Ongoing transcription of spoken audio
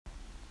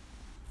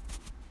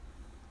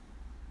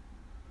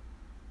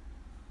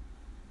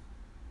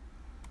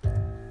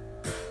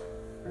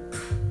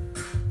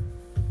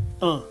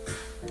Uh.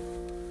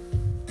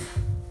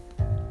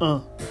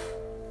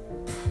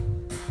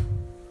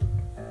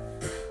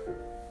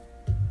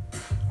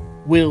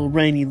 Will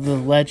Rainey, the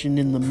legend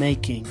in the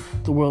making.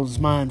 The world is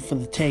mine for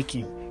the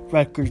taking.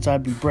 Records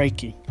I'd be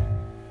breaking.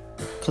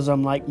 'Cause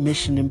I'm like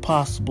Mission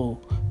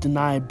Impossible.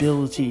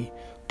 Deniability,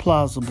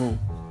 plausible.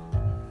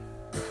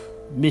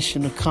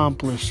 Mission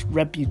accomplished,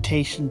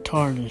 reputation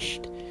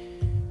tarnished.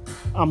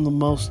 I'm the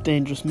most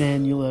dangerous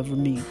man you'll ever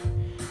meet.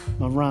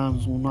 My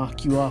rhymes will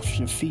knock you off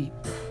your feet.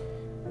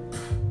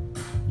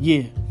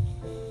 Yeah.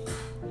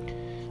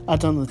 I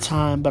done the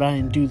time, but I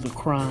didn't do the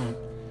crime.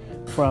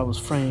 For I was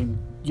framed.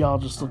 Y'all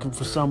just looking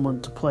for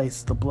someone to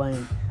place the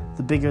blame.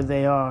 The bigger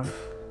they are,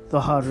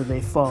 the harder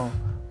they fall.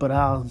 But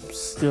I'm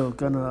still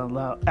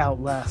gonna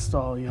outlast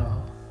all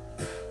y'all.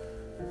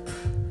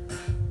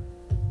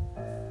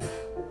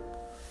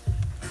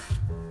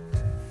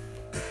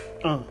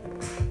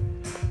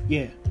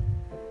 Yeah.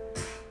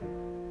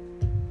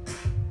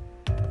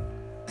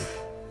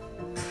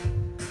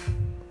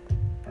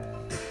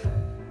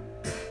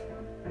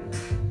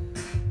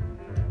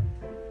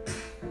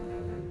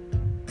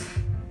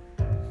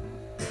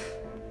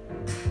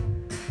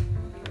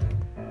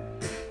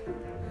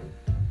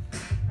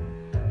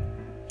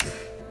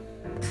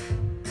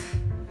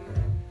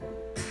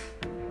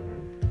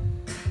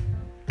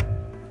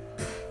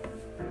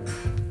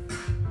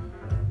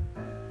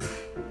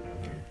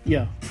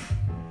 Yeah.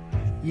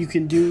 You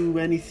can do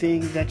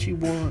anything that you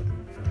want.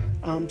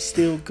 I'm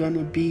still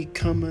gonna be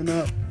coming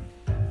up.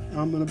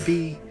 I'm gonna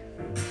be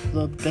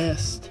the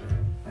best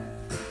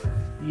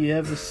you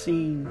ever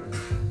seen.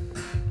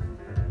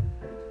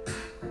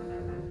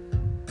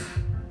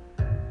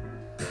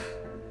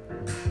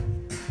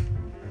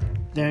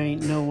 There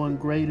ain't no one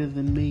greater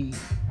than me.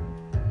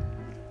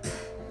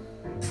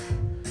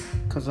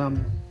 'Cause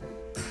I'm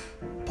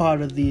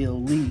part of the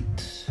elite.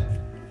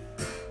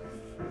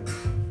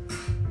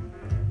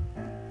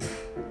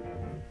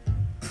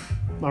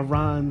 My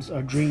rhymes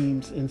are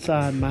dreams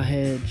inside my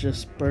head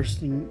just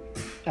bursting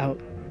out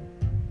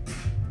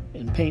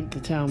and paint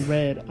the town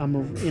red.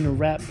 In a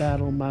rap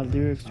battle, my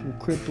lyrics will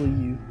cripple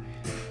you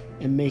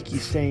and make you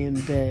stay in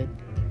bed.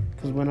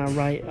 'Cause when I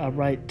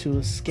write to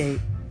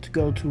escape, to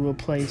go to a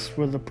place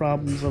where the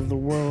problems of the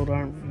world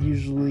aren't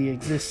usually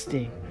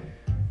existing.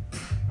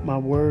 My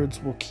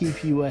words will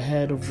keep you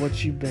ahead of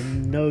what you've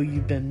been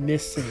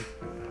missing.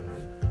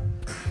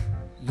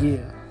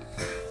 Yeah.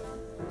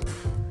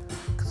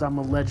 I'm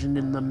a legend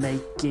in the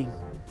making.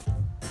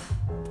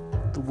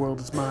 The world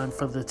is mine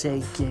for the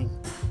taking.